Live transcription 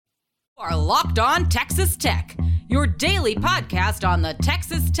Are Locked On Texas Tech, your daily podcast on the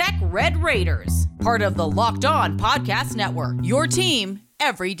Texas Tech Red Raiders. Part of the Locked On Podcast Network, your team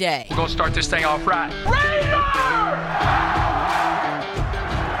every day. We're going to start this thing off right. Raider!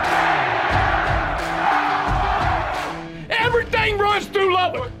 Everything runs through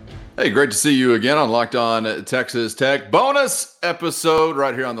Lubbock. Hey, great to see you again on Locked On Texas Tech. Bonus episode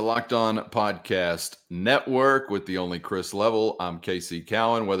right here on the Locked On Podcast Network with the only Chris Level. I'm Casey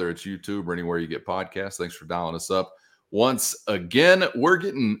Cowan, whether it's YouTube or anywhere you get podcasts. Thanks for dialing us up. Once again, we're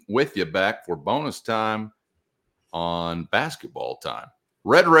getting with you back for bonus time on basketball time.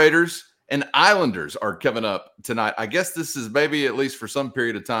 Red Raiders and Islanders are coming up tonight. I guess this is maybe, at least for some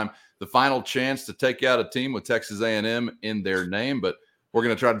period of time, the final chance to take out a team with Texas A&M in their name, but we're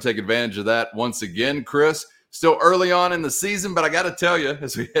going to try to take advantage of that once again. Chris, still early on in the season, but I got to tell you,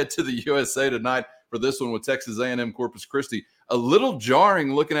 as we head to the USA tonight for this one with Texas A&M Corpus Christi, a little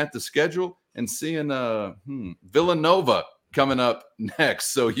jarring looking at the schedule and seeing Villanova coming up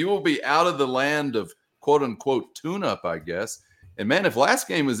next. So you will be out of the land of quote-unquote tune-up, I guess. And, man, if last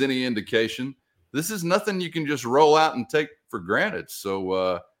game was any indication, this is nothing you can just roll out and take for granted.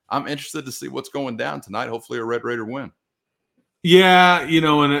 So I'm interested to see what's going down tonight. Hopefully a Red Raider win. Yeah,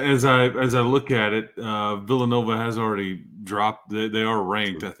 and as I look at it, Villanova has already dropped. They are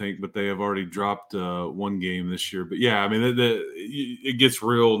ranked, I think, but they have already dropped one game this year. But yeah, I mean, it gets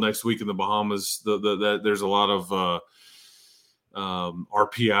real next week in the Bahamas. There's a lot of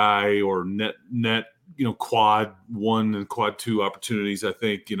RPI or net, quad 1 and quad 2 opportunities. I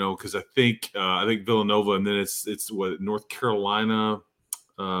think, because I think Villanova, and then it's what, North Carolina,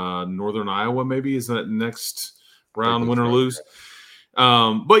 Northern Iowa, maybe is that next round, win or lose.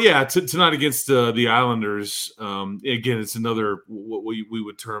 But yeah, tonight against the Islanders, again, it's another what we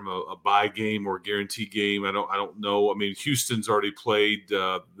would term a bye game or guarantee game. I don't know. I mean, Houston's already played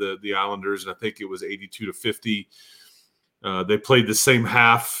the Islanders, and I think it was 82-50. They played the same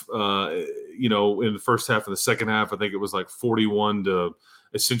half, in the first half and the second half. I think it was like 41 to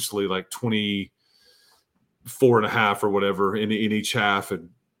essentially like 24.5 or whatever in each half.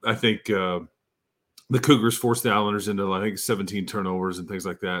 And I think the Cougars forced the Islanders into, I think, 17 turnovers and things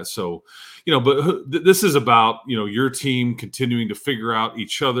like that. So, but this is about, your team continuing to figure out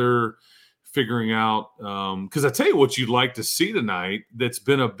each other, figuring out because I tell you what you'd like to see tonight that's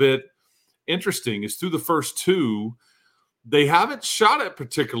been a bit interesting is through the first two, they haven't shot it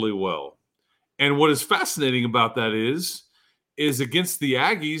particularly well. And what is fascinating about that is against the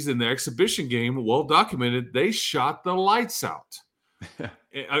Aggies in the exhibition game, well documented, they shot the lights out.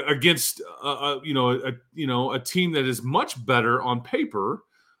 Against a team that is much better on paper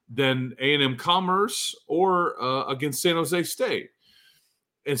than A&M Commerce or against San Jose State.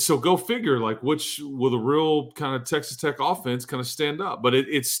 And so go figure, like, which will the real kind of Texas Tech offense kind of stand up. But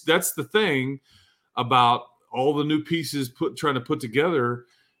that's the thing about all the new pieces trying to put together.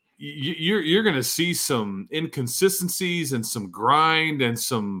 You're going to see some inconsistencies and some grind and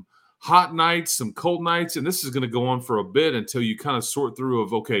some hot nights, some cold nights, and this is going to go on for a bit until you kind of sort through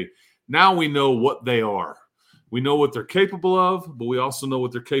of, okay, now we know what they are. We know what they're capable of, but we also know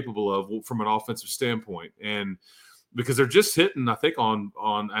what they're capable of from an offensive standpoint. And because they're just hitting, I think, on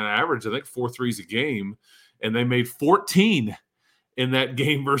an average, I think 4 threes a game, and they made 14 in that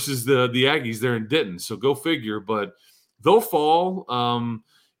game versus the Aggies there in Denton. So go figure. But they'll fall.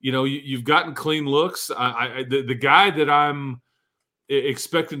 You've gotten clean looks. The guy that I'm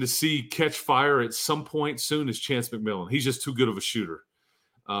expecting to see catch fire at some point soon is Chance McMillan. He's just too good of a shooter.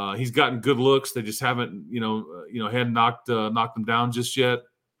 He's gotten good looks. They just haven't, hadn't knocked them down just yet.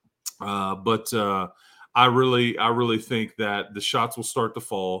 But I really think that the shots will start to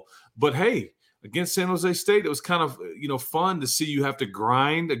fall. But hey, against San Jose State, it was kind of fun to see you have to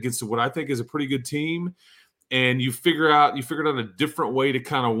grind against what I think is a pretty good team. And you figured out a different way to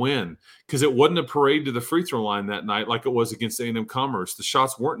kind of win because it wasn't a parade to the free throw line that night like it was against A&M Commerce. The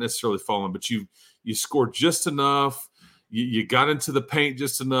shots weren't necessarily falling, but you scored just enough. You got into the paint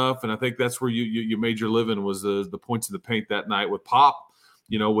just enough, and I think that's where you made your living was the points in the paint that night with Pop,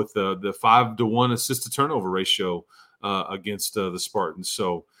 with the 5-to-1 assist to turnover ratio against the Spartans.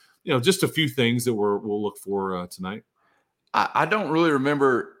 So, just a few things that we'll look for tonight. I don't really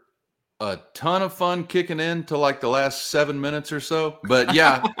remember a ton of fun kicking in to like the last 7 minutes or so. But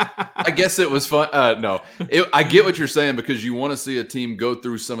yeah, I guess it was fun. I get what you're saying because you want to see a team go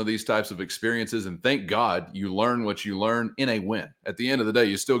through some of these types of experiences. And thank God you learn what you learn in a win. At the end of the day,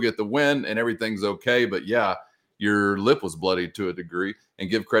 you still get the win and everything's okay. But yeah, your lip was bloody to a degree. And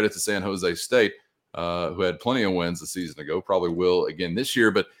give credit to San Jose State, who had plenty of wins a season ago, probably will again this year.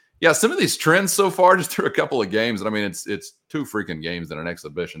 But Yeah, some of these trends so far, just through a couple of games, and I mean, it's 2 freaking games in an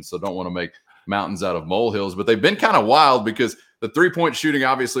exhibition, so don't want to make mountains out of molehills, but they've been kind of wild because the 3-point shooting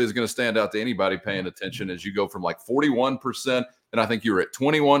obviously is going to stand out to anybody paying attention as you go from like 41%, and I think you were at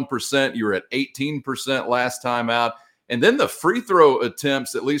 21%, you were at 18% last time out. And then the free throw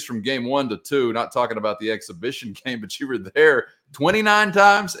attempts, at least from game 1 to 2, not talking about the exhibition game, but you were there 29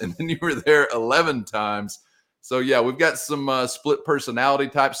 times, and then you were there 11 times. So, yeah, we've got some split personality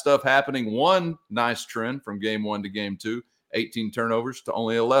type stuff happening. One nice trend from game 1 to game 2, 18 turnovers to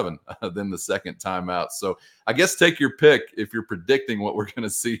only 11 then the second time out. So I guess take your pick if you're predicting what we're going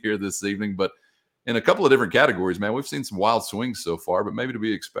to see here this evening. But in a couple of different categories, man, we've seen some wild swings so far, but maybe to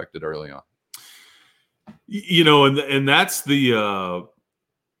be expected early on. And that's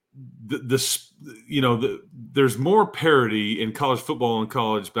there's more parity in college football and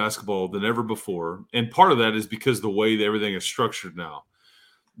college basketball than ever before. And part of that is because the way that everything is structured now,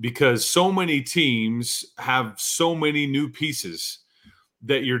 because so many teams have so many new pieces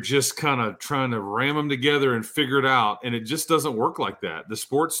that you're just kind of trying to ram them together and figure it out. And it just doesn't work like that. The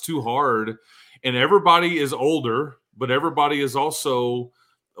sport's too hard, and everybody is older, but everybody is also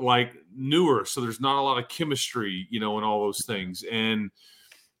like newer. So there's not a lot of chemistry, and all those things.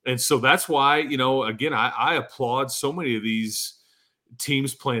 And so that's why, again, I applaud so many of these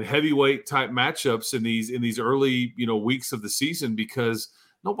teams playing heavyweight type matchups in these early, weeks of the season, because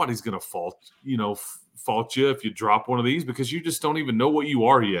nobody's going to fault you if you drop one of these, because you just don't even know what you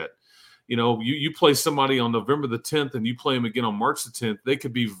are yet. You play somebody on November the 10th and you play them again on March the 10th. They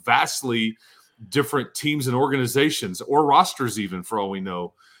could be vastly different teams and organizations, or rosters even, for all we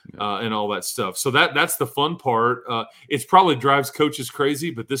know. And all that stuff. So that's the fun part. It probably drives coaches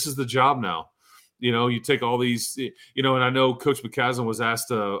crazy, but this is the job now. You take all these, and I know Coach McCaslin was asked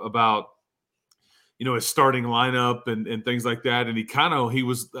about, his starting lineup and things like that. And he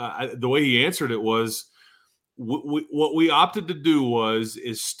was the way he answered it was, what we opted to do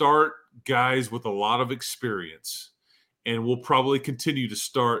is start guys with a lot of experience, and we'll probably continue to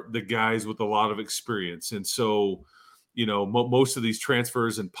start the guys with a lot of experience. And so, most of these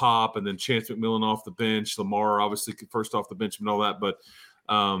transfers and pop, and then Chance McMillan off the bench, Lamar obviously first off the bench and all that, but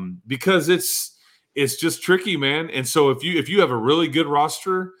because it's just tricky, man. And so if you have a really good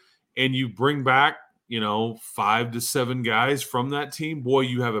roster and you bring back 5 to 7 guys from that team, boy,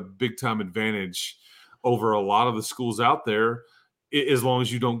 you have a big time advantage over a lot of the schools out there, as long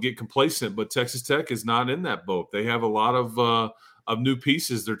as you don't get complacent. But Texas Tech is not in that boat. They have a lot of new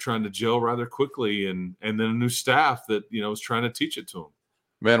pieces they're trying to gel rather quickly, and then a new staff that is trying to teach it to them.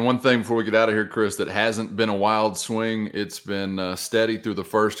 Man, one thing before we get out of here, Chris, that hasn't been a wild swing. It's been steady through the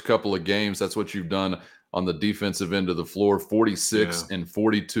first couple of games. That's what you've done on the defensive end of the floor, 46 and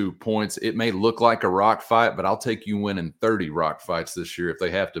 42 points. It may look like a rock fight, but I'll take you winning 30 rock fights this year if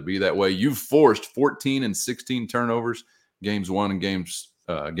they have to be that way. You've forced 14 and 16 turnovers, games 1 and game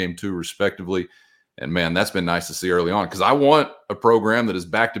 2 respectively. And, man, that's been nice to see early on, because I want a program that is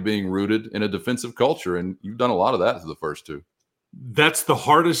back to being rooted in a defensive culture, and you've done a lot of that through the first 2. That's the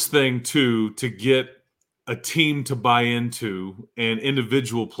hardest thing, too, to get a team to buy into and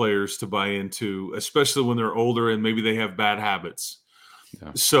individual players to buy into, especially when they're older and maybe they have bad habits.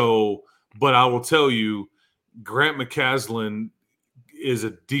 Yeah. So, but I will tell you, Grant McCaslin is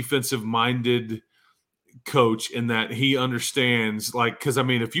a defensive-minded coach in that he understands, because, I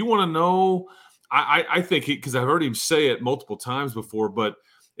mean, if you want to know – I think because I've heard him say it multiple times before, but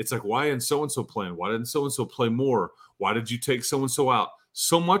it's like, why isn't so-and-so playing? Why didn't so-and-so play more? Why did you take so-and-so out?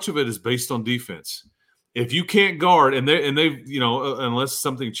 So much of it is based on defense. If you can't guard, and they've unless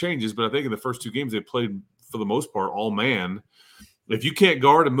something changes, but I think in the first 2 games they played for the most part all man. If you can't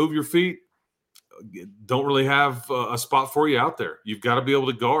guard and move your feet, don't really have a spot for you out there. You've got to be able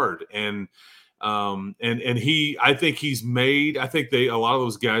to guard. And I think a lot of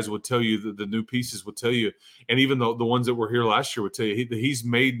those guys would tell you that the new pieces would tell you, and even the ones that were here last year would tell you he's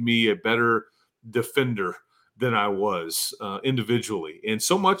made me a better defender than I was individually. And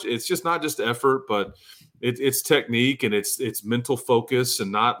so much, it's just not just effort, but it's technique, and it's mental focus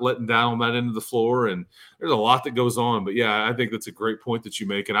and not letting down on that end of the floor. And there's a lot that goes on, but yeah, I think that's a great point that you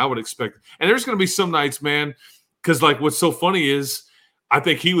make. And I would expect, and there's going to be some nights, man, because what's so funny is I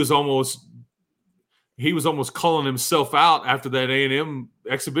think he was almost calling himself out after that A&M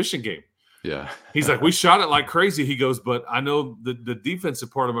exhibition game. Yeah. He's like, we shot it like crazy. He goes, but I know the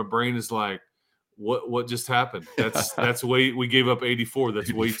defensive part of my brain is like, what just happened? That's way we gave up 84. That's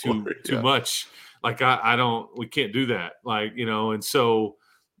 84, way too much. Like, we can't do that. And so,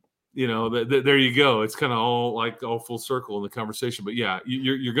 there you go. It's kind of all full circle in the conversation. But yeah,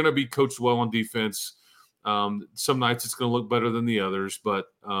 you're going to be coached well on defense. Some nights it's going to look better than the others, but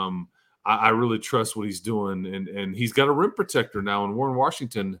I really trust what he's doing. And he's got a rim protector now in Warren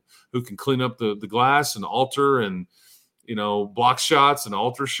Washington who can clean up the glass and alter and, block shots and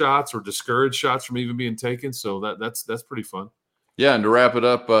alter shots or discourage shots from even being taken. So that's pretty fun. Yeah, and to wrap it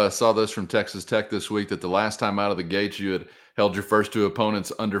up, saw this from Texas Tech this week that the last time out of the gates you had held your first two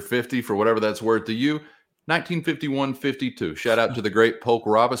opponents under 50 for whatever that's worth to you. 1951-52. Shout out to the great Polk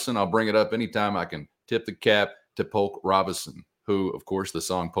Robinson. I'll bring it up anytime I can tip the cap to Polk Robinson, who, of course, the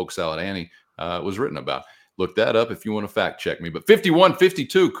song Polk Salad Annie was written about. Look that up if you want to fact check me. But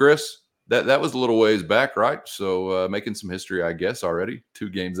 51-52, Chris, that was a little ways back, right? So making some history, I guess, already. 2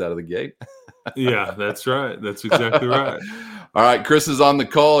 games out of the gate. Yeah, that's right. That's exactly right. All right, Chris is on the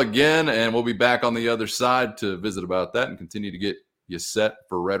call again, and we'll be back on the other side to visit about that and continue to get you set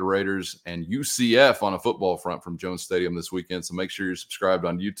for Red Raiders and UCF on a football front from Jones Stadium this weekend. So make sure you're subscribed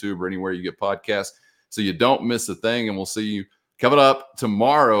on YouTube or anywhere you get podcasts so you don't miss a thing. And we'll see you coming up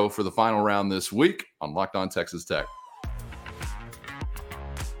tomorrow for the final round this week on Locked On Texas Tech.